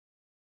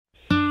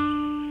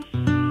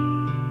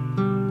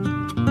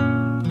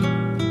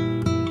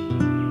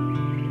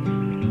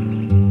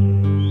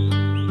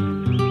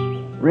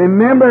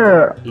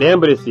Remember,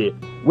 Lembre-se,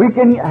 we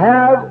can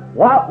have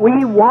what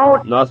we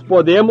want nós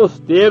podemos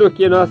ter o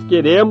que nós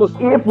queremos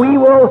if we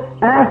will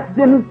ask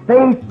in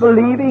faith, se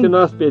believing.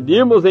 nós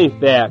pedimos em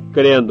fé,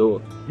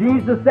 crendo.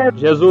 Jesus said,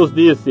 Jesus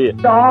disse,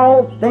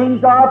 all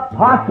things are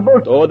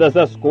possible todas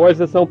as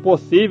coisas são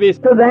possíveis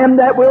to them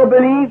that will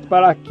believe.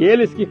 para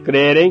aqueles que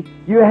crerem.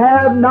 You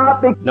have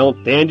not Não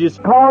tendes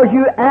because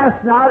you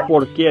ask not,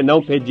 porque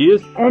não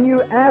pedis, and you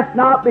ask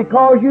not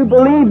because you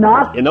believe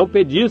not. e não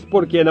pedis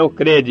porque não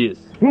credes.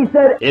 He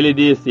said, Ele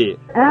disse,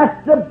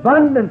 ask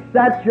abundance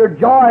that your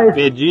joy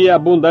pedi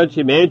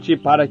abundantemente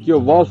para que o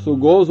vosso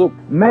gozo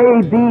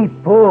may be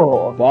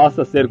full.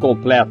 possa ser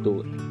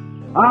completo.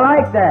 I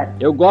like that.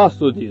 Eu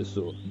gosto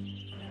disso.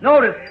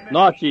 Notice,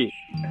 Note,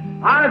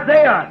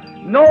 Isaiah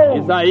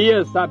knows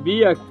Isaías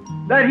sabia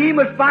that he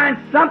must find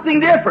something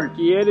different.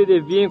 que ele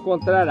devia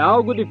encontrar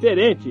algo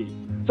diferente.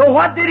 So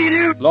what did he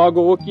do?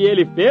 Logo, o que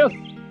ele fez?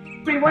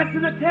 He went to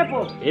the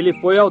temple. Ele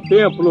foi ao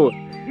templo.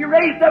 He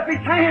raised up his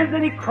hands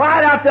and he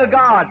cried out to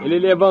God. Ele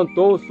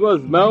levantou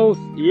suas mãos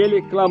e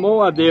ele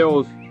clamou a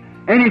Deus.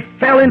 And he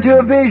fell into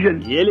a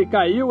vision. E ele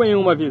caiu em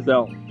uma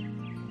visão.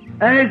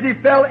 And as he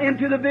fell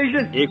into the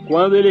vision, E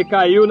quando ele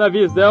caiu na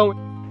visão,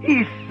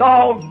 he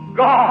saw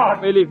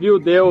God. ele viu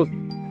Deus,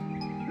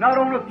 Not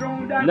on a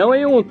throne down não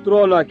em um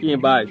trono aqui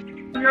embaixo,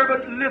 here,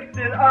 but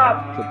lifted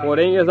up.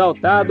 porém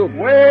exaltado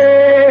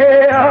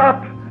Way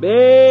up.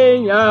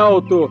 bem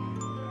alto.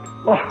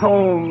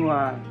 Oh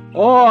my.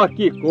 Oh,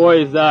 que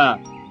coisa!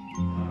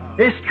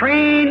 His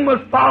train was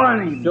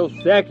following him. Seu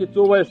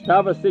séquito o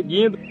estava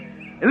seguindo,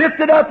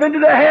 Lifted up into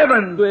the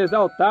heavens.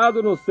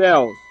 exaltado nos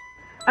céus.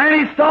 And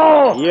he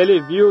saw E ele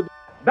viu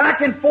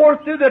back and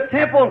forth through the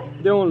temple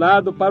de um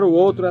lado para o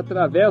outro,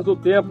 através do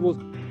templo,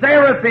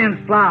 seraphims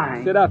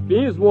flying.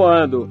 serafins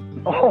voando.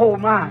 Oh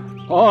my.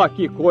 Oh,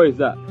 que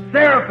coisa!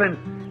 Seraphim.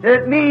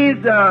 It means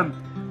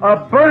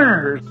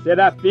burners.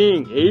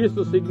 Serafim, e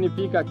isso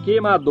significa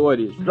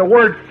queimadores. The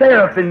word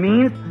seraphim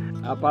means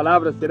A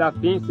palavra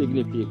serafim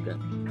significa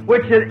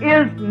which it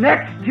is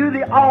next to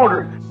the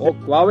altar. o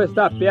qual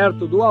está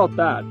perto do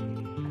altar.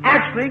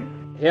 Actually,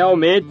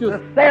 Realmente,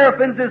 the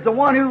seraphims is the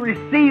one who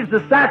receives the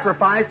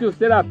sacrifice os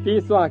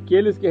serafins são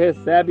aqueles que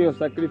recebem o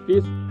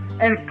sacrifício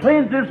and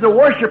cleanses the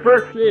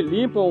worshiper e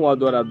limpam o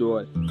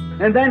adorador.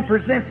 and then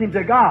presents him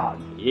to God.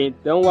 E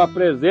então o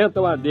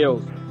apresentam a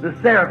Deus. The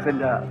seraphim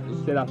does.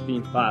 O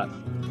serafim faz.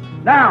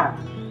 Now,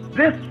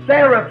 this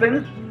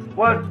seraphim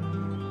was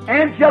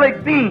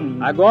angelic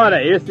beings,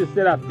 Agora, esses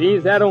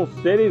serafins eram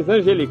seres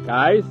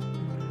angelicais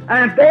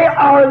and they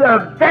are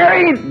the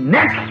very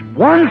next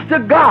ones to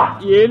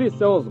God, e eles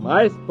são os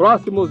mais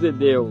próximos de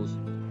Deus,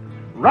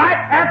 right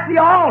at the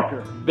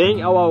altar.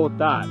 bem ao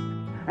altar.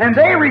 And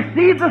they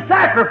receive the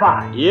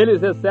sacrifice. E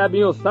eles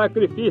recebem o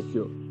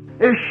sacrifício.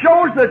 It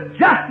shows the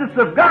justice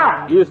of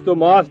God, Isto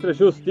mostra a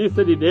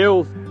justiça de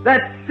Deus,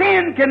 that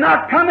sin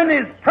cannot come in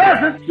His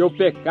presence que o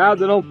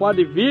pecado não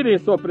pode vir em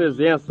sua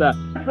presença,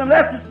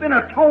 unless it's been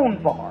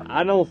atoned for.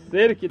 a não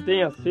ser que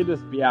tenha sido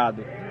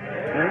expiado.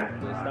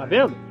 Está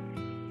vendo?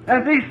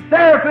 And these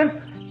seraphims,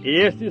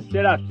 E esses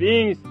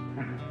serafins,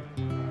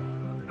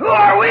 who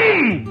are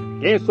we?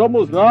 quem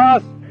somos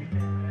nós?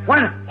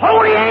 When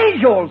holy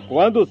angels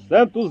Quando os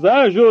santos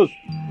anjos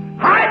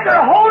hide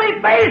their holy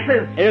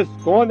faces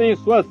escondem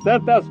suas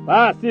santas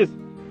faces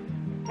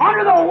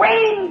under the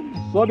wings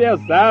sob as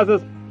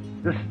asas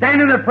to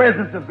stand in the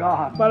presence of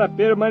God. para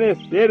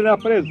permanecer na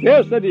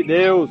presença de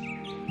Deus.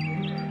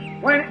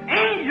 When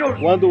angels,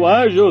 Quando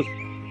anjos,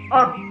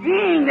 a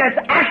being that's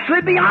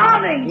actually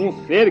beyond angels,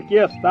 ser que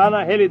está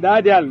na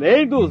realidade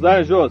além dos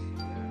anjos,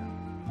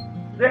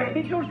 the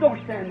angels don't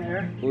stand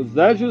there, os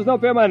anjos não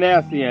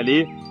permanecem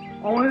ali,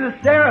 only the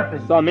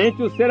seraphims.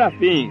 somente os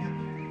serafins.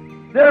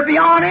 They're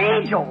beyond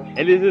angels.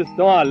 Eles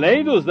estão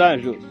além dos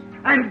anjos.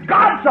 And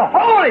God's so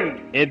holy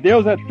E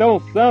Deus é tão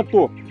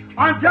santo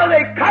until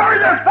they cover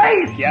their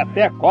face que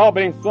até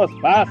cobrem suas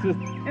faces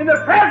in the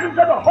presence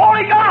of the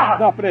holy God.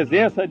 na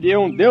presença de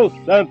um Deus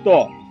santo.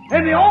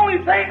 And the only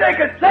thing they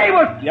could say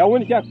was, E a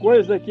única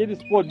coisa que eles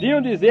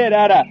podiam dizer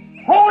era: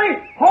 holy,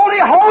 holy,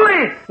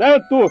 holy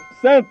Santo,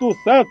 Santo,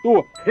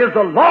 Santo is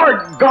the Lord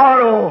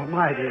God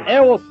Almighty. é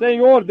o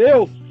Senhor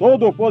Deus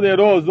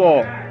Todo-Poderoso.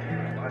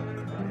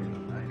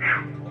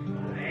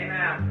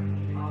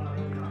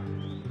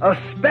 A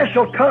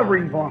special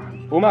covering for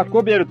them Uma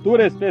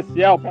cobertura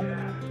especial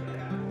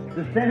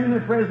to stand in the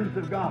presence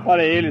of God.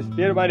 para eles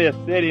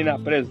permanecerem na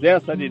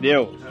presença de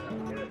Deus.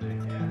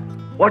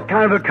 What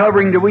kind of a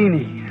covering do we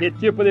need? Que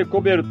tipo de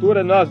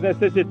cobertura nós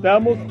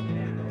necessitamos?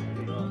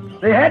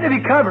 They had to be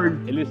covered.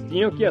 Eles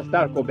tinham que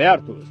estar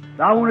cobertos.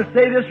 I want to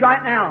say this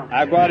right now.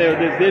 Agora eu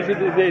desejo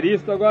dizer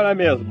isto agora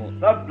mesmo.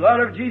 The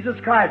blood of Jesus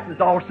Christ is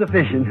all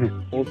sufficient.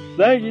 O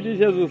sangue de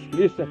Jesus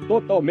Cristo é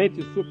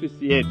totalmente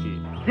suficiente.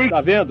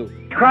 Está vendo?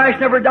 Christ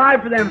never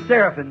died for them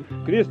seraphims.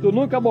 Cristo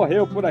nunca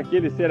morreu por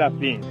aqueles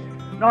serafins.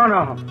 No,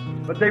 no.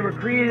 But they were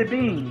created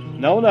beings.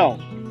 Não, não.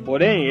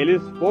 Porém,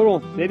 eles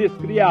foram seres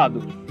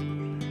criados.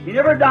 He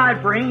never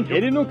died for angels,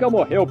 Ele nunca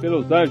morreu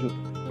pelos anjos.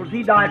 because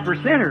He died for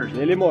sinners.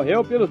 Ele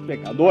morreu pelos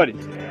pecadores.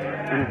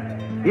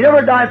 He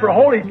never died for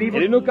holy people.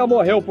 Ele nunca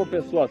morreu por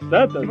pessoas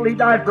santas. He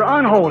died for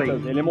unholy.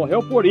 Ele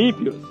morreu por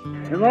ímpios.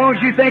 As long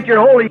as you think you're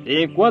holy,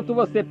 E enquanto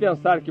você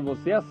pensar que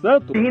você é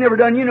santo, He never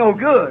done you no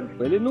good.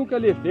 ele nunca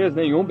lhe fez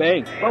nenhum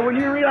bem. But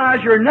when you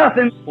realize you're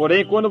nothing,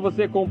 Porém, quando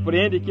você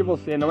compreende que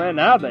você não é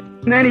nada,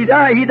 then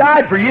He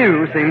died for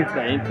you,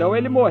 see. então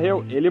ele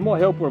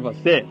morreu por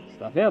você.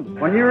 Está vendo?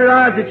 When you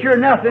realize that you're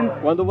nothing,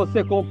 Quando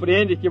você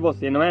compreende que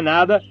você não é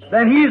nada,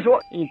 then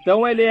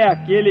então ele é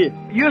aquele,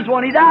 you're the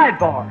one He died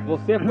for.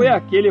 você foi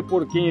aquele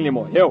por quem ele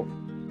morreu.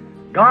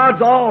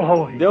 God's all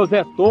holy. Deus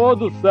é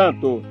todo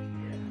santo.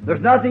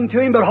 There's nothing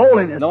to Him but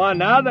holiness. Não há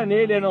nada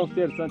nele a não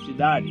ser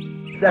santidade.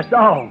 That's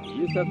all.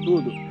 Isso é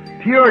tudo.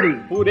 Purity.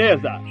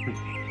 Pureza.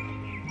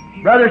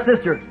 Brother,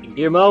 sister,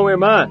 Irmão,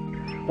 irmã,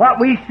 what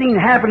we've seen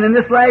happen in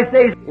this last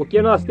days o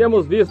que nós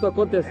temos visto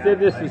acontecer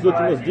nesses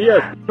últimos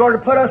dias sort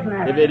of put us in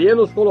action. deveria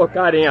nos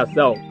colocar em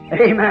ação.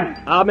 Amen.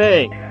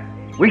 Amém.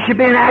 We should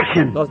be in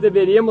action. Nós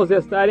deveríamos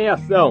estar em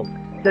ação.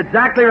 That's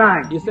exactly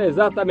right. Isso é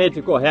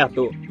exatamente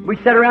correto. We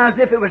sat around as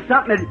if it was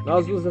something that,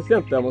 Nós nos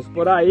assentamos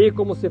por aí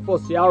como se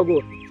fosse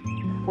algo...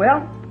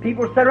 well,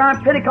 people sat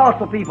around,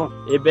 Pentecostal people.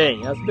 E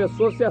bem, as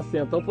pessoas se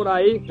assentam por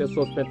aí,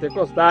 pessoas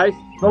pentecostais.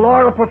 The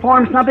Lord will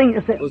perform something.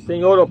 They say, O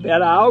Senhor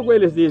opera algo,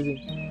 eles dizem,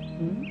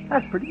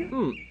 that's pretty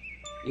good.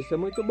 isso é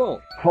muito bom.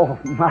 Oh,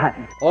 my.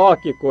 Oh,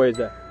 que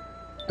coisa.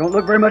 Don't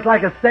look very much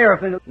like a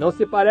seraphim Não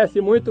se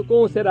parece muito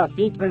com o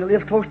serafim that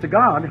lives close to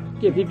God.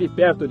 que vive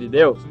perto de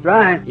Deus.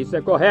 Right. Isso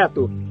é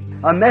correto.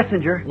 A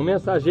messenger Um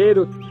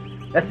mensageiro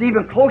that's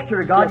even closer to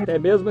que God. até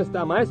mesmo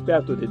está mais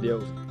perto de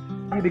Deus.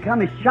 You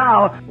become His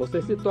child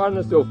Você se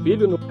torna seu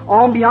filho no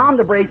on beyond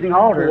the brazen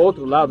altar.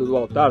 outro lado do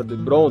altar de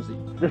bronze.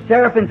 The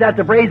seraphim's at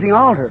the brazen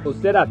altar. O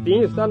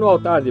serafim está no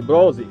altar de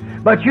bronze.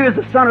 But you as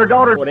a son or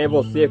daughter Porém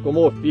você,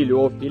 como o filho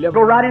ou filha,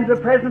 go right into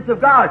the presence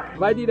of God.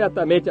 vai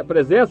diretamente à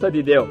presença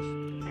de Deus.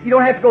 You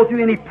don't have to go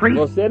through any priest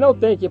Você não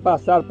tem que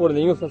passar por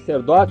nenhum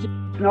sacerdote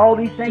and all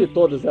these de things.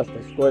 todas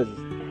estas coisas.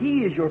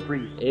 He is your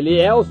priest.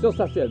 Ele é o seu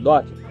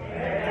sacerdote.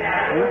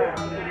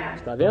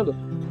 Está vendo?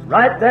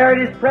 Right there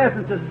in His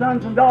presence as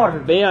sons and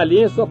daughters. Bem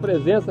ali em sua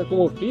presença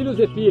como filhos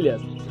e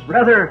filhas.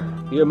 Brother,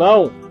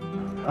 Irmão,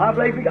 I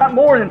believe we got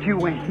more than two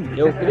wings.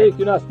 eu creio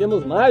que nós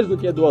temos mais do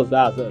que duas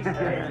asas.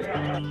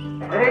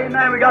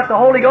 Amen. We got the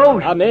Holy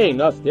Ghost. Amém.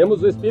 Nós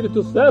temos o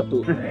Espírito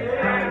Santo.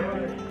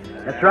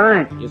 That's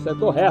right. Isso é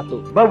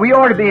correto. But we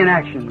ought to be in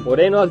action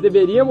Porém, nós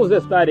deveríamos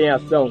estar em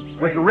ação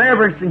with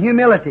reverence and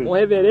humility. com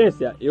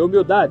reverência e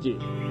humildade.